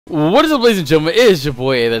What is up, ladies and gentlemen? It is your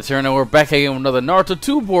boy AyeeThatsAaron, and we're back again with another Naruto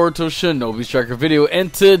 2 Boruto Shinobi Striker video.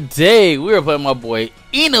 And today we are playing my boy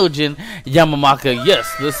Inojin Yamanaka,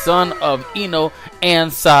 yes, the son of Ino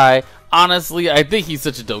and Sai. Honestly, I think he's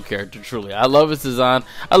such a dope character, truly. I love his design,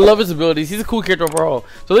 I love his abilities, he's a cool character overall.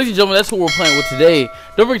 So ladies and gentlemen, that's what we're playing with today.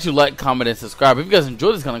 Don't forget to like, comment, and subscribe. If you guys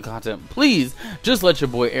enjoy this kind of content, please just let your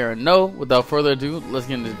boy Aaron know. Without further ado, let's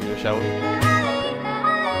get into this video, shall we?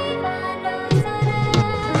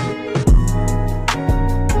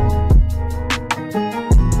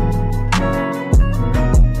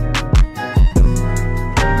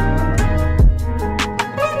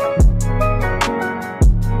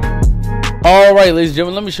 Alright, ladies and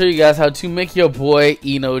gentlemen, let me show you guys how to make your boy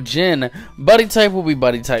Inojin. Body type will be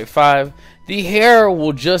body type 5. The hair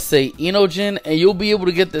will just say Inojin, and you'll be able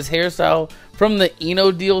to get this hairstyle from the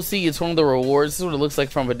Ino DLC. It's one of the rewards. This is what it looks like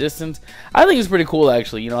from a distance. I think it's pretty cool,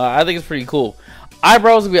 actually. You know, I think it's pretty cool.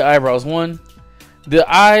 Eyebrows will be eyebrows 1.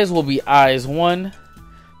 The eyes will be eyes 1.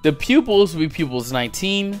 The pupils will be pupils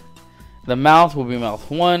 19. The mouth will be mouth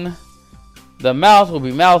 1. The mouth will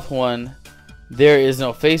be mouth 1. There is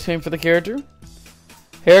no face paint for the character.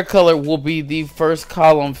 Hair color will be the first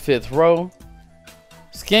column, 5th row.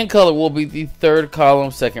 Skin color will be the 3rd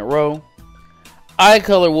column, 2nd row. Eye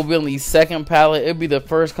color will be on the 2nd palette. It'll be the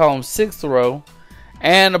 1st column, 6th row.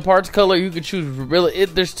 And the parts color you can choose. Really,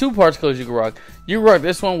 there's 2 parts colors you can rock. You can rock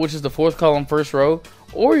this one, which is the 4th column, 1st row,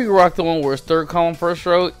 or you can rock the one where it's 3rd column, 1st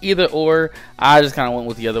row. Either or. I just kind of went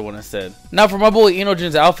with the other one instead. Now for my boy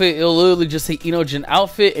Inojin's outfit, it'll literally just say Inojin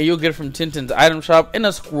outfit, and you'll get it from Tintin's item shop in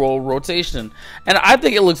a scroll rotation. And I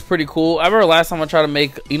think it looks pretty cool. I remember last time I tried to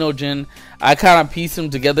make Inojin, I kind of pieced them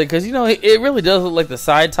together because, you know, it really does look like the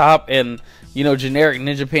side top and, you know, generic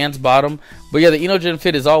ninja pants bottom. But yeah, the Inojin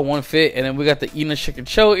fit is all one fit, and then we got the Ino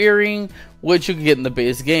Shikacho earring, which you can get in the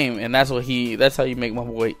base game, and that's how you make my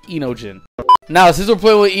boy Inojin. Now, since we're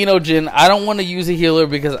playing with Inojin, I don't want to use a healer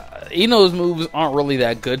because Ino's moves aren't really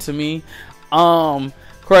that good to me.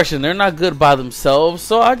 Correction, they're not good by themselves,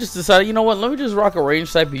 so I just decided, you know what, let me just rock a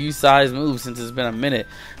range type of use size move since it's been a minute.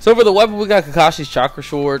 So for the weapon, we got Kakashi's chakra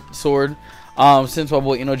sword. Since my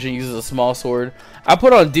boy Inojin uses a small sword, I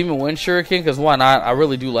put on Demon Wind Shuriken because why not? I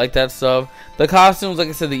really do like that stuff. The costumes, like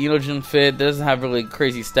I said, the Inojin fit doesn't have really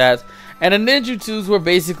crazy stats, and the ninjutsus were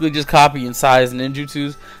basically just copy and size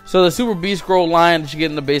ninjutsus. So the Super Beast Scroll Lion that you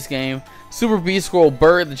get in the base game, Super Beast Scroll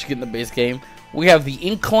Bird that you get in the base game. We have the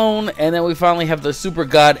Ink Clone, and then we finally have the Super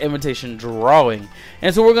God Imitation Drawing.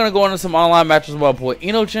 And so we're gonna go into some online matches with my boy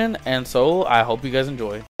Inojin, and so I hope you guys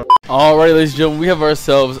enjoy. Alright, ladies and gentlemen, we have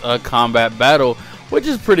ourselves a combat battle, which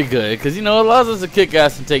is pretty good because, you know, it allows us to kick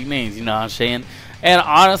ass and take names, you know what I'm saying? And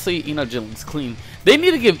honestly, Inojin looks clean. They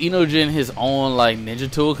need to give Inojin his own like ninja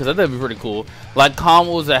tool because that'd be pretty cool. Like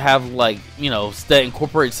combos that have like, you know, that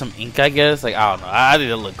incorporate some ink, I guess. Like, I don't know, I think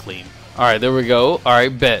it'll look clean. Alright, there we go.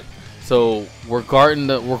 Alright, bet. So we're guarding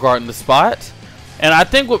the spot, and I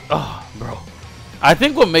think I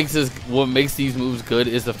think what makes these moves good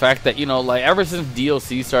is the fact that, you know, like ever since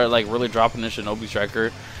DLC started like really dropping the Shinobi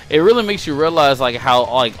Striker, it really makes you realize like how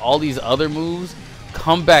like all these other moves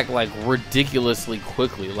come back like ridiculously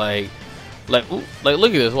quickly. Like ooh, like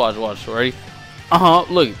look at this, watch, ready?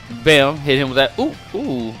 Look, bam, hit him with that.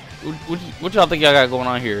 Ooh, what y'all think y'all got going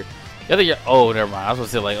on here? Y'all think oh, never mind. I was gonna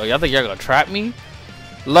say like, oh, y'all think y'all gonna trap me?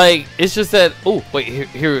 Like, it's just that, oh, wait,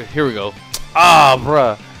 here we go. Ah,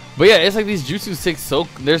 bruh. But yeah, it's like these Jutsu 6,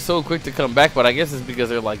 they're so quick to come back, but I guess it's because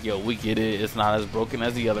they're like, yo, we get it. It's not as broken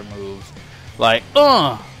as the other moves. Like,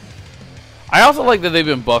 I also like that they've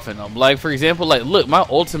been buffing them. Like, for example, like, look, my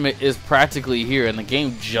ultimate is practically here, and the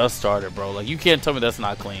game just started, bro. Like, you can't tell me that's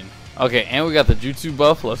not clean. Okay, and we got the Jutsu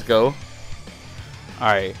buff. Let's go.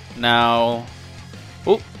 Alright, now,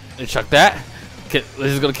 oh, and chuck that. Okay,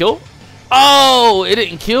 this is gonna kill. Oh, it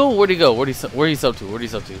didn't kill. Where'd he go? Where'd he sub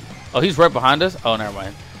to? Oh, he's right behind us. Oh, never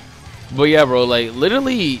mind. But yeah, bro, like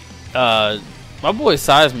literally, my boy's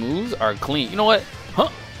size moves are clean. You know what? Huh?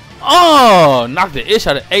 Oh, knocked the ish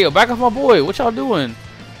out of. Hey, yo, back off my boy. What y'all doing?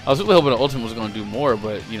 I was really hoping the ultimate was gonna do more,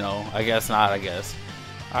 but you know, I guess not. I guess.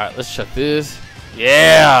 All right, let's chuck this.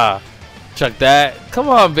 Yeah, chuck that. Come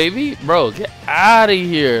on, baby, bro, get out of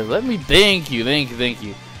here. Let me thank you.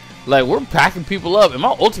 Like, we're packing people up, and my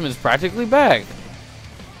ultimate's practically back.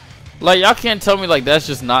 Like, y'all can't tell me like that's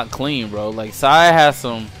just not clean, bro. Like, Sai has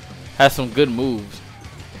some good moves.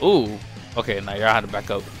 Ooh, okay, now y'all have to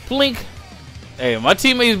back up. Blink. Hey, my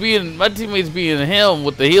teammates being him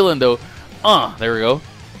with the healing though. There we go.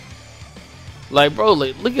 Like, bro,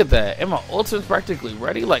 like, look at that. And my ultimate's practically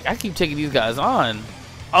ready. Like, I keep taking these guys on.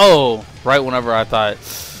 Oh, right whenever I thought.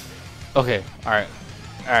 Okay, all right,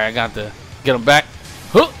 I got to get him back.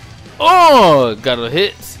 Huh. Oh, got a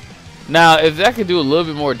hit. Now, if that could do a little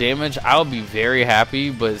bit more damage, I would be very happy.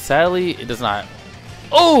 But sadly, it does not.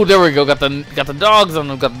 Oh, there we go. Got the dogs on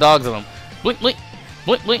them. Got the dogs on them. Blink, blink,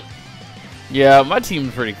 blink, blink. Yeah, my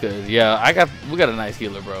team's pretty good. Yeah, we got a nice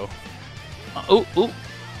healer, bro. Ooh, ooh,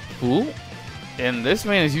 ooh. And this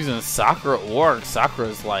man is using Sakura or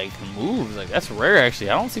Sakura's like moves. Like that's rare actually.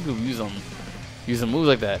 I don't see people using moves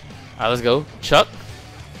like that. Alright, let's go. Chuck.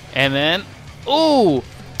 And then ooh.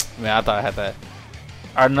 Man, I thought I had that.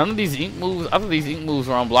 Are none of these ink moves? I thought these ink moves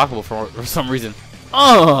were unblockable for some reason.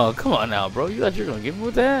 Oh, come on now, bro. You thought you were gonna get me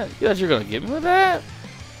with that? You thought you were gonna get me with that?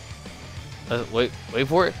 Wait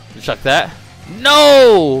for it. Chuck that.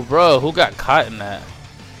 No, bro. Who got caught in that?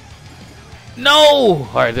 No.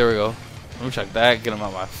 All right, there we go. Let me check that. Get him out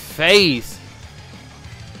of my face.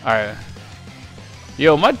 All right.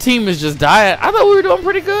 Yo, my team is just dying. I thought we were doing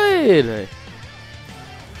pretty good.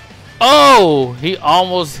 Oh, he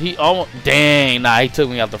almost. Dang, nah, he took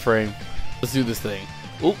me out the frame. Let's do this thing.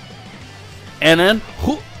 Oop. And then,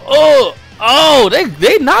 oh,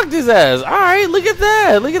 they knocked his ass. All right, look at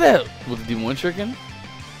that. Look at that. With the demon wind tricking.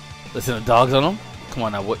 Let's send the dogs on him. Come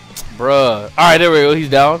on now, what, bruh. All right, there we go. He's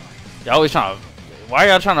down. Y'all always trying to. Why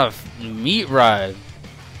y'all trying to meat ride?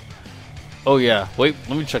 Oh yeah. Wait,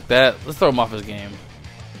 let me check that. Let's throw him off his game.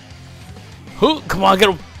 Who? Come on, get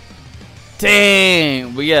him.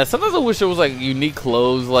 Dang. But yeah, sometimes I wish there was like unique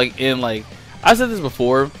clothes, like in like I said this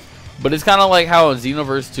before, but it's kind of like how in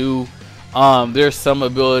Xenoverse 2, there's some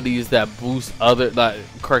abilities that boost other.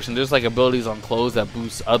 There's like abilities on clothes that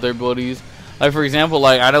boost other abilities. Like for example,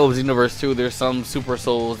 like I know in Xenoverse 2, there's some super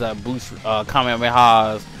souls that boost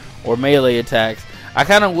Kamehamehas or melee attacks. I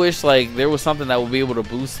kind of wish like there was something that would be able to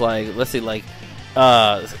boost like, let's say like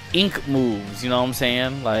ink moves, you know what I'm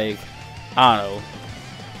saying? Like I don't know.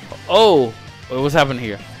 Oh, what's happening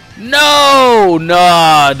here? No,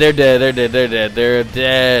 nah, they're dead. They're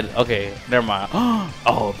dead. Okay, never mind.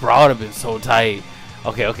 Oh, bro, I would have been so tight.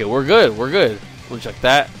 Okay, we're good. We'll check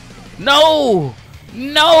that. No,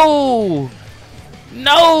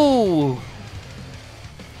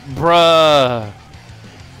 bruh.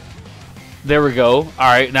 There we go. All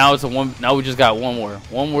right, now it's a one. Now we just got one more.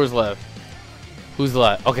 One more's left. Who's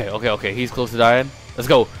left? Okay. He's close to dying. Let's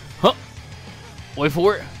go. Huh? Wait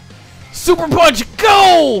for it. Super punch.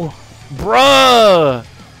 Go, bruh.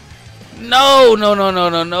 No.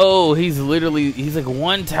 He's like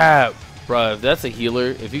one tap, bruh. If that's a healer,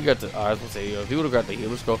 if he got the, I was gonna say, if he would have got the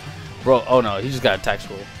healer scroll, bro. Oh no, he just got attack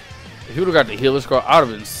scroll. If he would have got the healer scroll, I would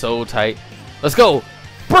have been so tight. Let's go,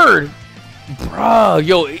 bird. Bruh,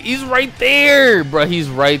 yo, he's right there, bruh. He's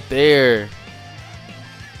right there.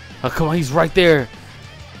 Oh, come on, he's right there.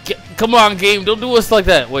 Come on, game. Don't do us like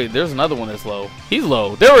that. Wait, there's another one that's low. He's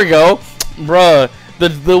low. There we go, bruh.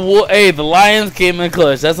 The Lions came in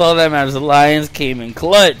clutch. That's all that matters. The Lions came in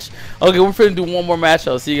clutch. Okay, we're finna do one more match.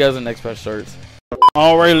 I'll see you guys in the next match starts.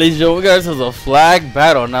 All right, ladies and gentlemen, we got ourselves a flag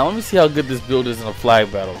battle. Now, let me see how good this build is in a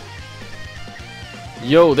flag battle.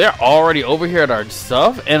 Yo, they're already over here at our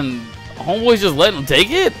stuff, and homeboy's just letting him take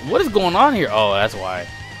it? What is going on here? Oh, that's why.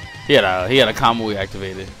 He had a combo we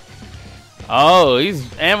activated. Oh,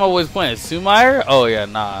 Ammo was playing Sumair? Oh yeah,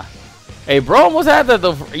 nah. Hey, bro almost had that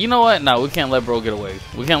though. You know what? Nah, we can't let bro get away.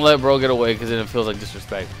 We can't let bro get away because then it feels like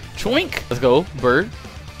disrespect. Choink! Let's go, bird.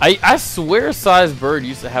 I swear size bird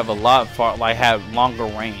used to have a lot have longer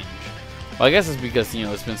range. Well, I guess it's because, you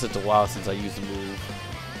know, it's been such a while since I used the move.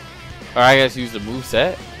 Or I guess use the move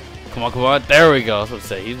set. Come on. There we go. I was about to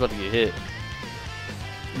say he's about to get hit.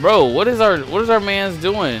 Bro, what is our man's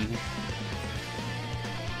doing?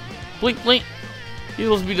 Blink. He's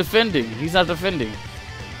supposed to be defending. He's not defending.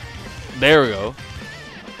 There we go.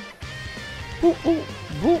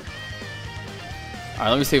 Boop. Alright,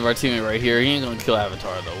 let me save our teammate right here. He ain't gonna kill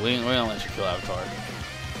Avatar though. We ain't gonna let you kill Avatar.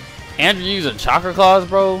 Andrew using chakra claws,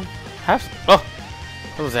 bro. Have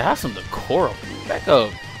some decorum. Back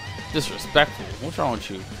up. Disrespectful. What's wrong with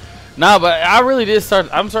you? Nah, but I really did start.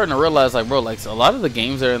 I'm starting to realize, like, bro, like a lot of the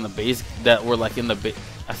games that are in the base that were like in the base.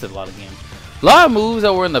 I said a lot of games. A lot of moves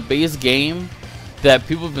that were in the base game that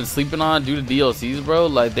people have been sleeping on due to DLCs, bro.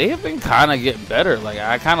 Like they have been kind of getting better. Like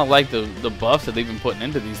I kind of like the buffs that they've been putting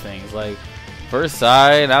into these things. Like first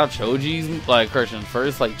side, now Choji's like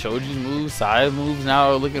first like Choji's moves, side moves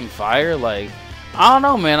now are looking fire. Like I don't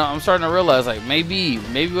know, man. I'm starting to realize like maybe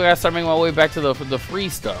we gotta start making my way back to the free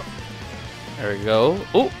stuff. There we go.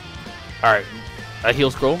 Oh, all right. That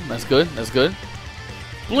heal scroll. That's good.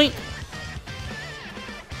 Blink.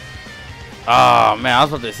 Oh man, I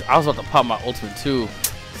was about to pop my ultimate too.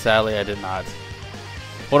 Sadly, I did not.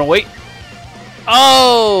 Hold on, wait.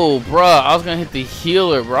 Oh, bruh, I was gonna hit the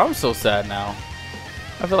healer, bro. I'm so sad now.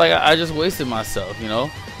 I feel like I just wasted myself, you know.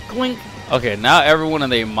 Clink. Okay, now everyone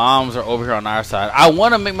and their moms are over here on our side. I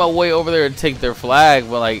want to make my way over there and take their flag,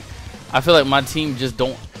 but like, I feel like my team just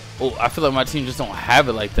don't. Oh, I feel like my team just don't have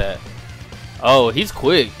it like that. Oh, he's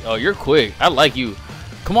quick. Oh, you're quick. I like you.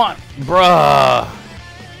 Come on, bruh.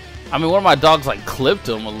 I mean, one of my dogs like clipped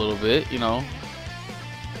him a little bit, you know.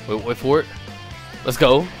 Wait for it. Let's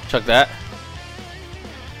go. Chuck that.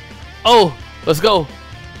 Oh, let's go.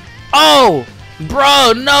 Oh,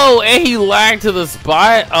 bro, no. And he lagged to the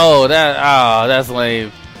spot. Oh, that's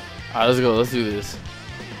lame. All right, let's go. Let's do this.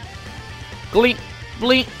 Blink,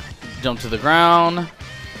 blink. Jump to the ground.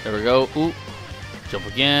 There we go. Ooh. Jump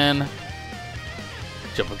again.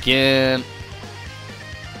 Jump again.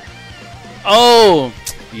 Oh,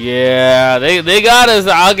 yeah. They got us.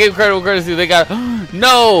 I'll give credit where credit's due. They got.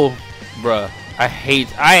 No, bruh. I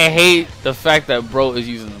hate the fact that bro is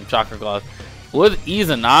using them chakra claws with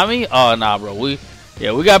Izanami. Oh nah, bro. We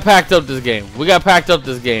got packed up this game.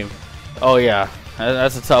 Oh yeah,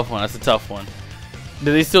 that's a tough one. That's a tough one.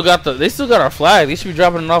 They still got our flag. They should be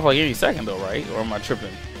dropping it off like any second though, right? Or am I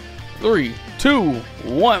tripping? 3, 2,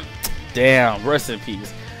 1. Damn, rest in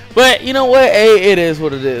peace. But you know what? Hey, it is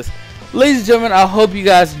what it is. Ladies and gentlemen, I hope you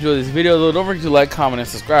guys enjoyed this video. Though, don't forget to like, comment, and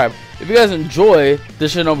subscribe. If you guys enjoy the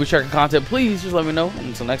Shinobi tracker content, please just let me know. And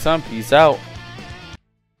until next time, peace out.